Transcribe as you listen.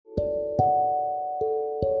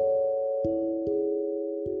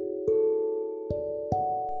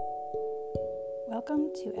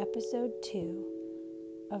Welcome to episode 2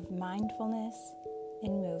 of Mindfulness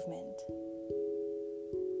in Movement.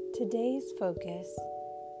 Today's focus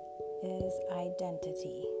is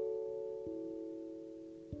identity.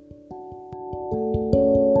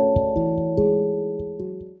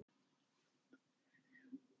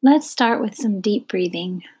 Let's start with some deep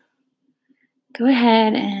breathing. Go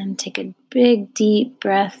ahead and take a big, deep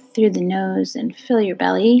breath through the nose and fill your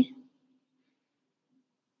belly.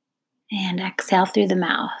 And exhale through the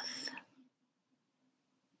mouth.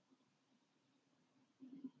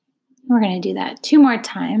 We're going to do that 2 more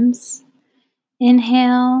times.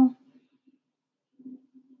 Inhale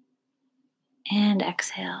and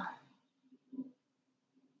exhale.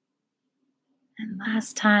 And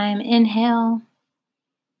last time, inhale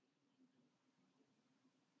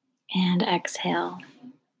and exhale.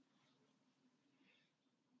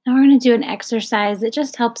 Now we're going to do an exercise that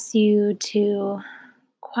just helps you to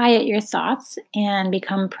quiet your thoughts and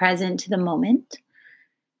become present to the moment.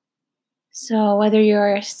 So whether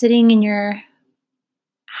you're sitting in your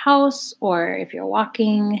house or if you're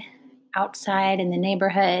walking outside in the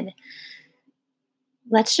neighborhood,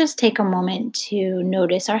 let's just take a moment to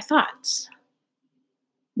notice our thoughts.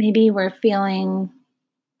 Maybe we're feeling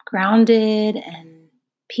grounded and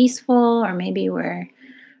peaceful, or maybe we're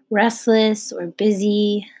restless or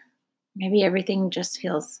busy. Maybe everything just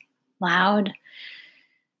feels loud.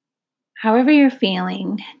 However you're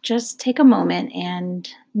feeling, just take a moment and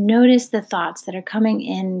notice the thoughts that are coming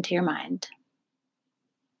into your mind.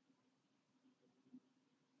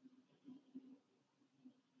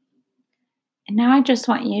 And now I just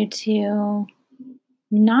want you to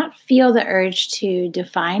not feel the urge to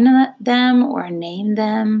define them or name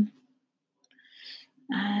them.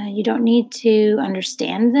 You don't need to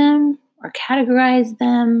understand them or categorize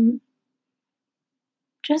them.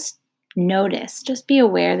 Just notice, just be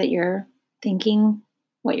aware that you're thinking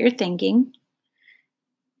what you're thinking,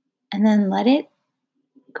 and then let it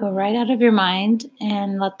go right out of your mind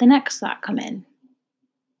and let the next thought come in.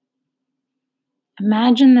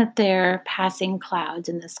 Imagine that they're passing clouds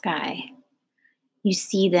in the sky. You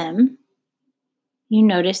see them, you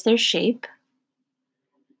notice their shape,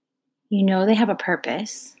 you know they have a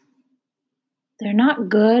purpose. They're not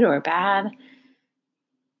good or bad.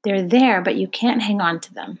 They're there, but you can't hang on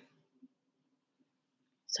to them.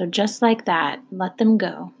 So just like that, let them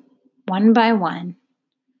go, one by one.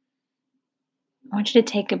 I want you to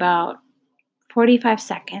take about 45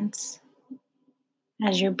 seconds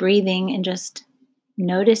as you're breathing and just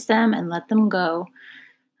notice them and let them go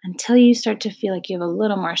until you start to feel like you have a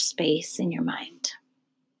little more space in your mind.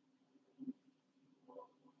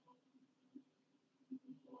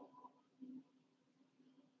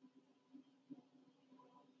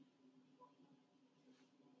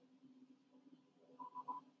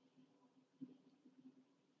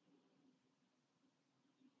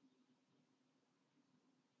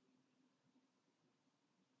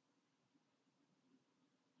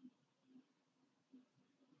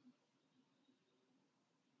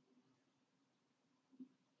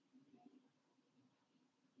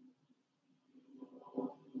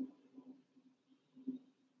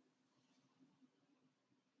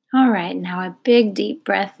 All right, now a big deep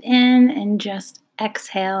breath in and just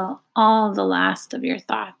exhale all the last of your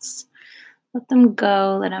thoughts. Let them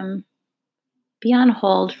go, let them be on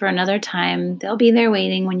hold for another time. They'll be there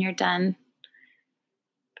waiting when you're done.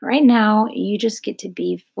 But right now, you just get to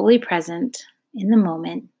be fully present in the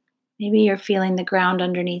moment. Maybe you're feeling the ground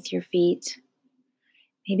underneath your feet.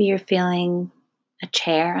 Maybe you're feeling a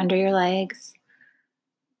chair under your legs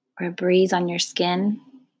or a breeze on your skin.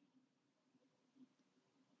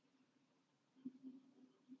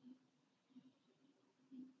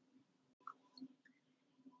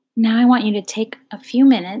 Now I want you to take a few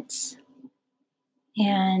minutes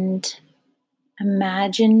and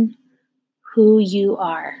imagine who you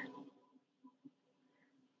are.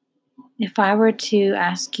 If I were to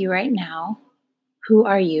ask you right now, who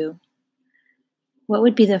are you? What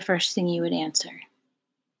would be the first thing you would answer?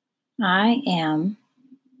 I am.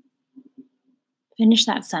 Finish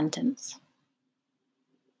that sentence.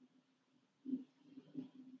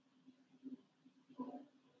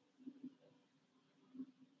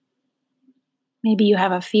 Maybe you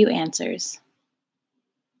have a few answers.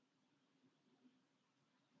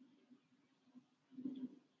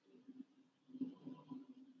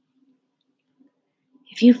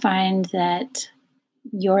 If you find that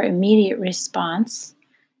your immediate response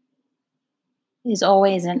is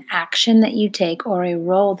always an action that you take or a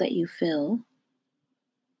role that you fill,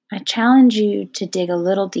 I challenge you to dig a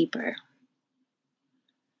little deeper.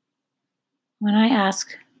 When I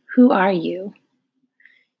ask, who are you?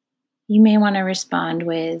 You may want to respond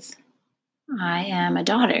with, I am a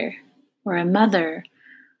daughter, or a mother,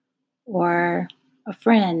 or a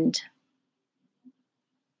friend.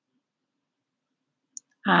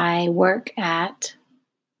 I work at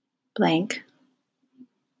blank,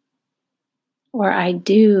 or I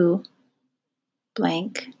do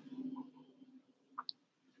blank.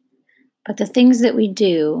 But the things that we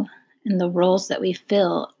do and the roles that we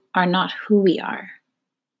fill are not who we are.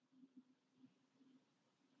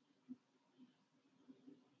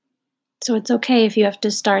 So it's okay if you have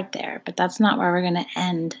to start there, but that's not where we're going to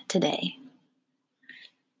end today.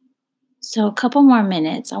 So, a couple more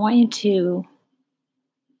minutes, I want you to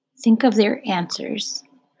think of their answers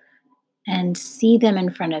and see them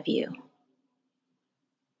in front of you.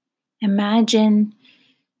 Imagine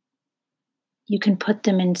you can put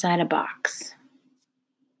them inside a box.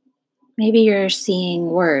 Maybe you're seeing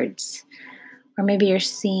words, or maybe you're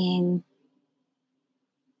seeing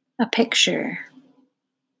a picture.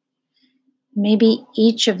 Maybe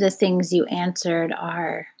each of the things you answered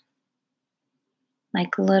are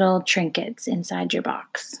like little trinkets inside your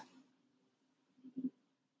box.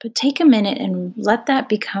 But take a minute and let that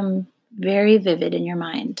become very vivid in your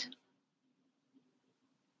mind.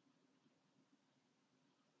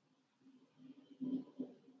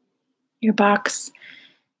 Your box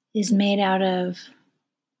is made out of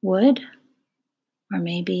wood, or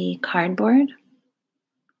maybe cardboard.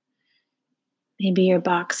 Maybe your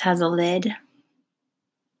box has a lid.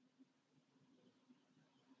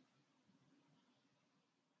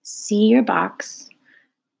 See your box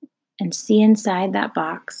and see inside that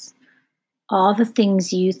box all the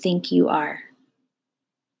things you think you are,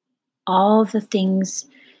 all the things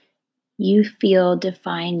you feel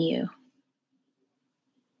define you.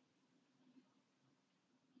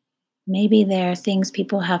 Maybe there are things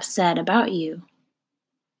people have said about you.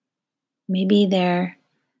 Maybe they're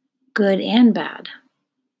good and bad.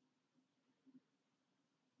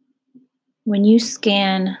 When you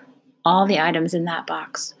scan all the items in that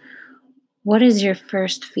box, what is your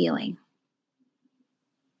first feeling?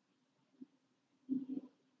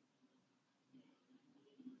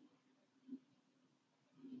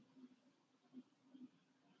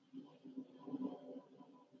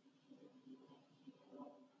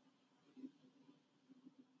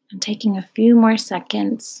 And taking a few more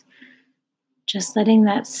seconds, just letting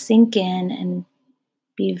that sink in and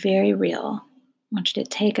be very real. I want you to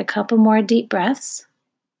take a couple more deep breaths.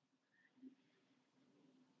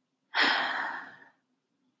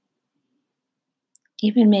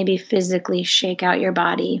 Even maybe physically shake out your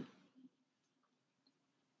body.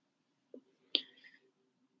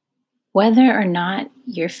 Whether or not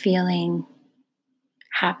you're feeling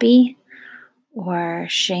happy or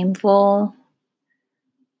shameful,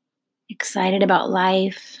 excited about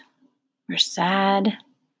life, or sad,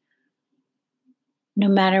 no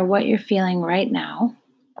matter what you're feeling right now,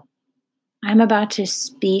 I'm about to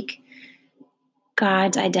speak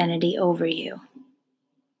God's identity over you.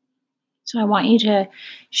 So I want you to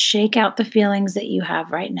shake out the feelings that you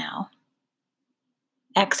have right now.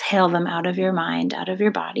 Exhale them out of your mind, out of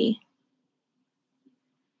your body.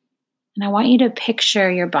 And I want you to picture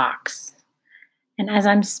your box. And as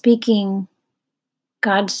I'm speaking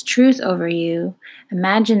God's truth over you,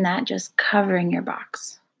 imagine that just covering your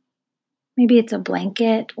box. Maybe it's a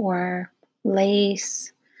blanket or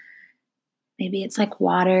lace. Maybe it's like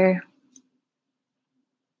water.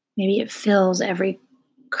 Maybe it fills every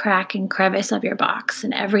crack and crevice of your box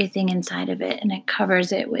and everything inside of it, and it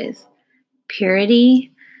covers it with purity.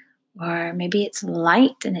 Or maybe it's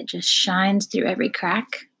light and it just shines through every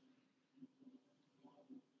crack.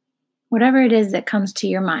 Whatever it is that comes to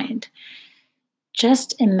your mind,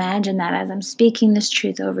 just imagine that as I'm speaking this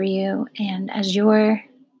truth over you, and as you're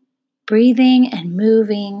breathing and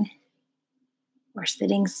moving or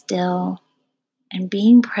sitting still and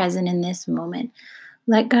being present in this moment,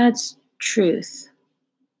 let God's truth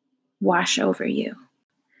wash over you.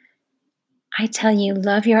 I tell you,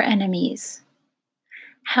 love your enemies.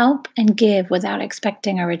 Help and give without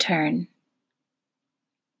expecting a return.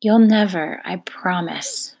 You'll never, I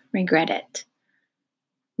promise, regret it.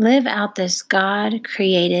 Live out this God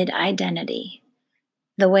created identity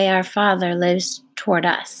the way our Father lives toward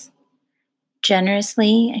us,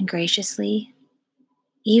 generously and graciously,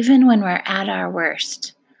 even when we're at our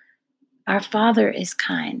worst. Our Father is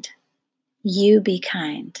kind. You be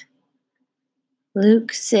kind.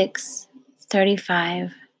 Luke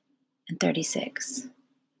 6:35 and 36.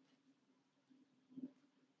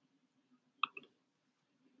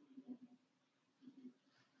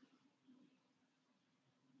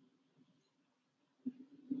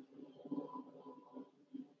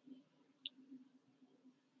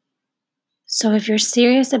 So, if you're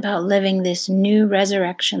serious about living this new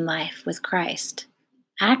resurrection life with Christ,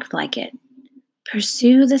 act like it.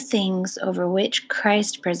 Pursue the things over which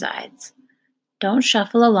Christ presides. Don't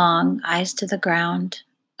shuffle along, eyes to the ground,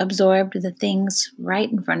 absorbed with the things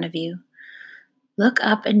right in front of you. Look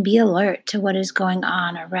up and be alert to what is going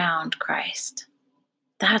on around Christ.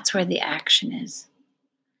 That's where the action is.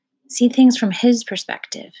 See things from His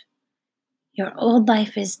perspective. Your old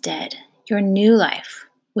life is dead. Your new life,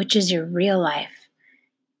 which is your real life,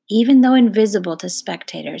 even though invisible to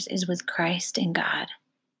spectators, is with Christ and God.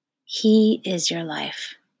 He is your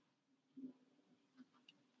life.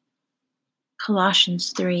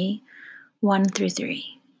 Colossians 3, 1 through 3.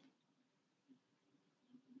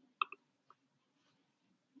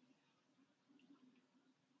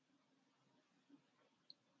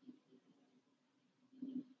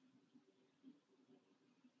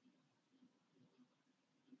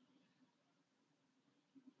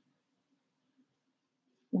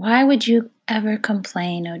 Why would you ever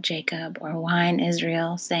complain, O Jacob, or whine,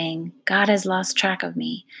 Israel, saying, God has lost track of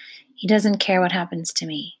me. He doesn't care what happens to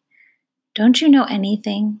me. Don't you know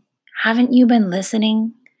anything? Haven't you been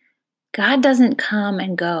listening? God doesn't come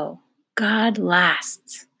and go. God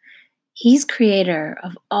lasts. He's creator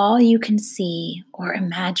of all you can see or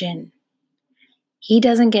imagine. He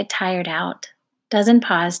doesn't get tired out, doesn't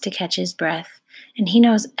pause to catch his breath, and he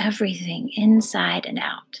knows everything inside and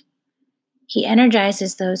out. He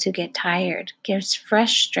energizes those who get tired, gives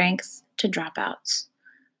fresh strength to dropouts.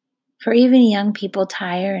 For even young people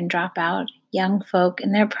tire and drop out, young folk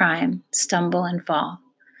in their prime stumble and fall.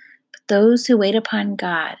 But those who wait upon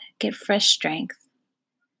God get fresh strength.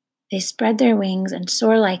 They spread their wings and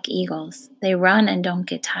soar like eagles. They run and don't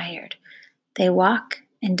get tired. They walk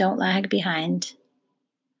and don't lag behind.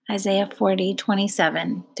 Isaiah 40,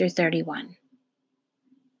 27 through 31.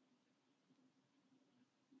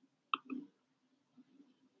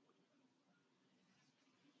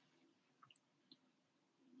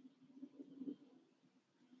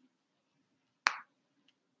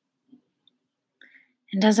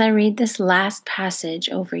 And as I read this last passage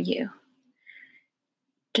over you,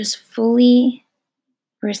 just fully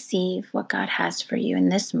receive what God has for you in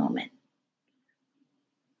this moment.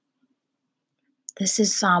 This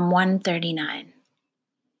is Psalm 139.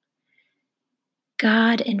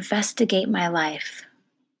 God, investigate my life.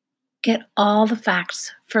 Get all the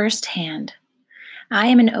facts firsthand. I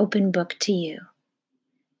am an open book to you.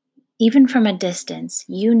 Even from a distance,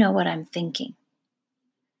 you know what I'm thinking.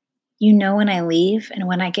 You know when I leave and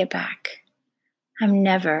when I get back. I'm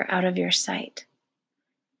never out of your sight.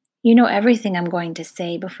 You know everything I'm going to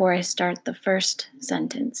say before I start the first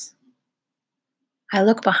sentence. I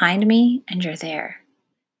look behind me and you're there.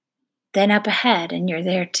 Then up ahead and you're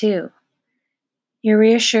there too. Your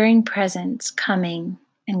reassuring presence coming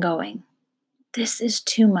and going. This is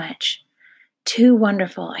too much, too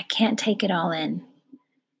wonderful. I can't take it all in.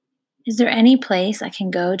 Is there any place I can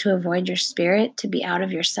go to avoid your spirit, to be out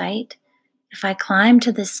of your sight? If I climb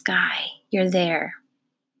to the sky, you're there.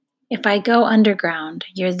 If I go underground,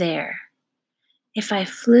 you're there. If I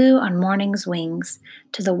flew on morning's wings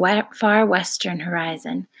to the far western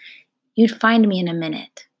horizon, you'd find me in a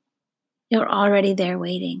minute. You're already there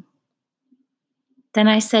waiting. Then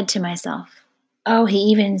I said to myself, oh, he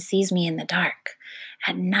even sees me in the dark.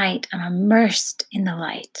 At night, I'm immersed in the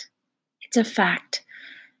light. It's a fact.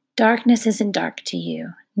 Darkness isn't dark to you.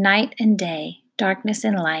 Night and day, darkness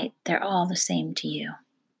and light, they're all the same to you.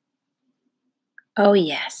 Oh,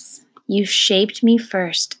 yes, you shaped me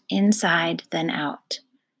first, inside, then out.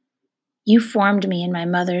 You formed me in my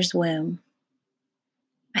mother's womb.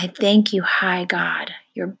 I thank you, high God.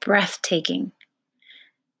 You're breathtaking.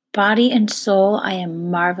 Body and soul, I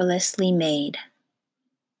am marvelously made.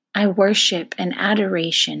 I worship and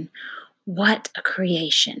adoration. What a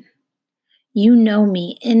creation. You know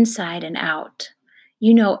me inside and out.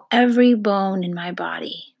 You know every bone in my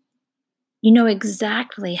body. You know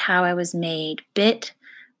exactly how I was made, bit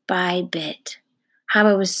by bit, how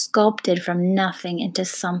I was sculpted from nothing into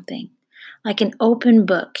something. Like an open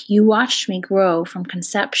book, you watched me grow from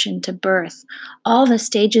conception to birth. All the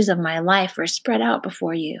stages of my life were spread out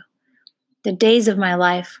before you. The days of my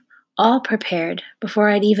life, all prepared before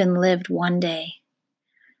I'd even lived one day.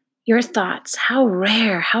 Your thoughts, how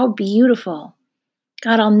rare, how beautiful.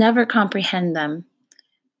 God, I'll never comprehend them.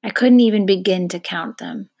 I couldn't even begin to count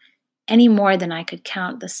them, any more than I could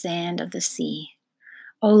count the sand of the sea.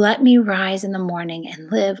 Oh, let me rise in the morning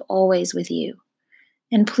and live always with you.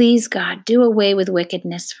 And please, God, do away with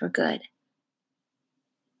wickedness for good.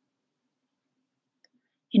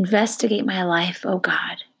 Investigate my life, oh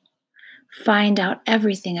God. Find out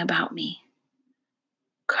everything about me.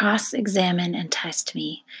 Cross-examine and test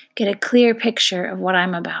me. Get a clear picture of what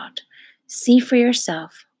I'm about. See for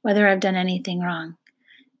yourself whether I've done anything wrong.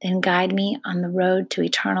 Then guide me on the road to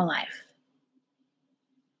eternal life.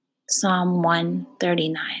 Psalm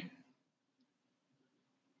 139.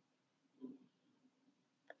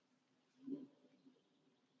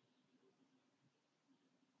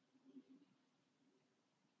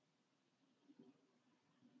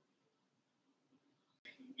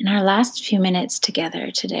 In our last few minutes together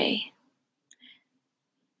today,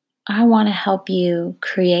 I want to help you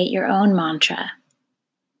create your own mantra,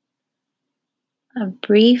 a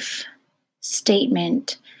brief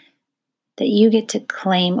statement that you get to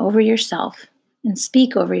claim over yourself and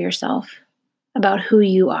speak over yourself about who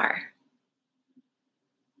you are.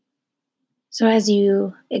 So as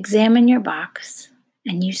you examine your box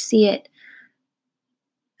and you see it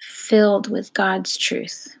filled with God's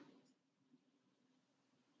truth,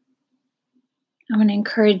 I'm going to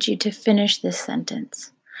encourage you to finish this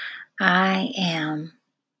sentence. I am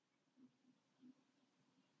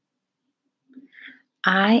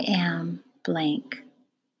blank.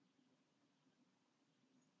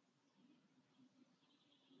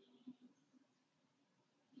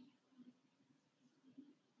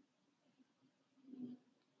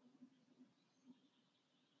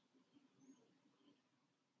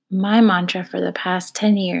 My mantra for the past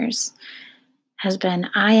 10 years has been,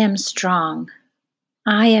 I am strong.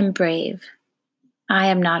 I am brave. I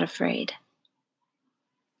am not afraid.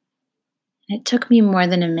 And it took me more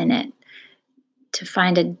than a minute to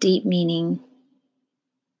find a deep meaning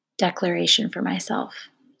declaration for myself.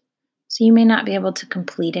 So you may not be able to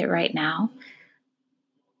complete it right now,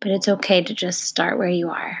 but it's okay to just start where you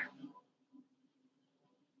are.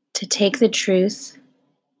 To take the truth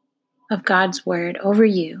of God's word over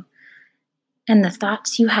you and the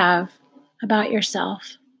thoughts you have about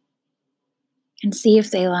yourself and see if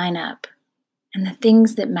they line up, and the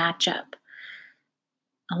things that match up.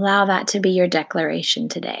 Allow that to be your declaration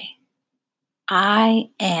today. I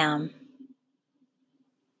am.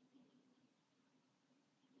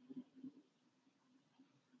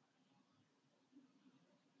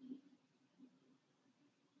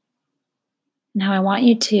 Now I want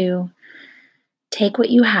you to take what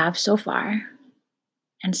you have so far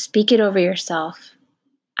and speak it over yourself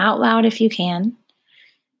out loud if you can,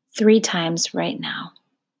 3 times right now.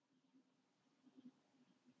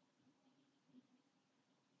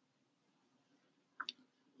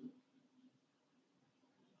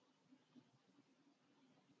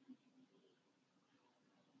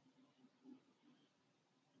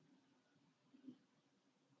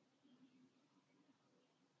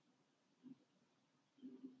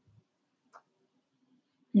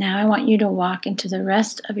 Now I want you to walk into the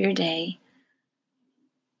rest of your day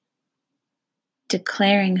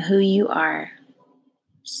declaring who you are,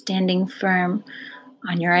 standing firm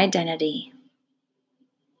on your identity,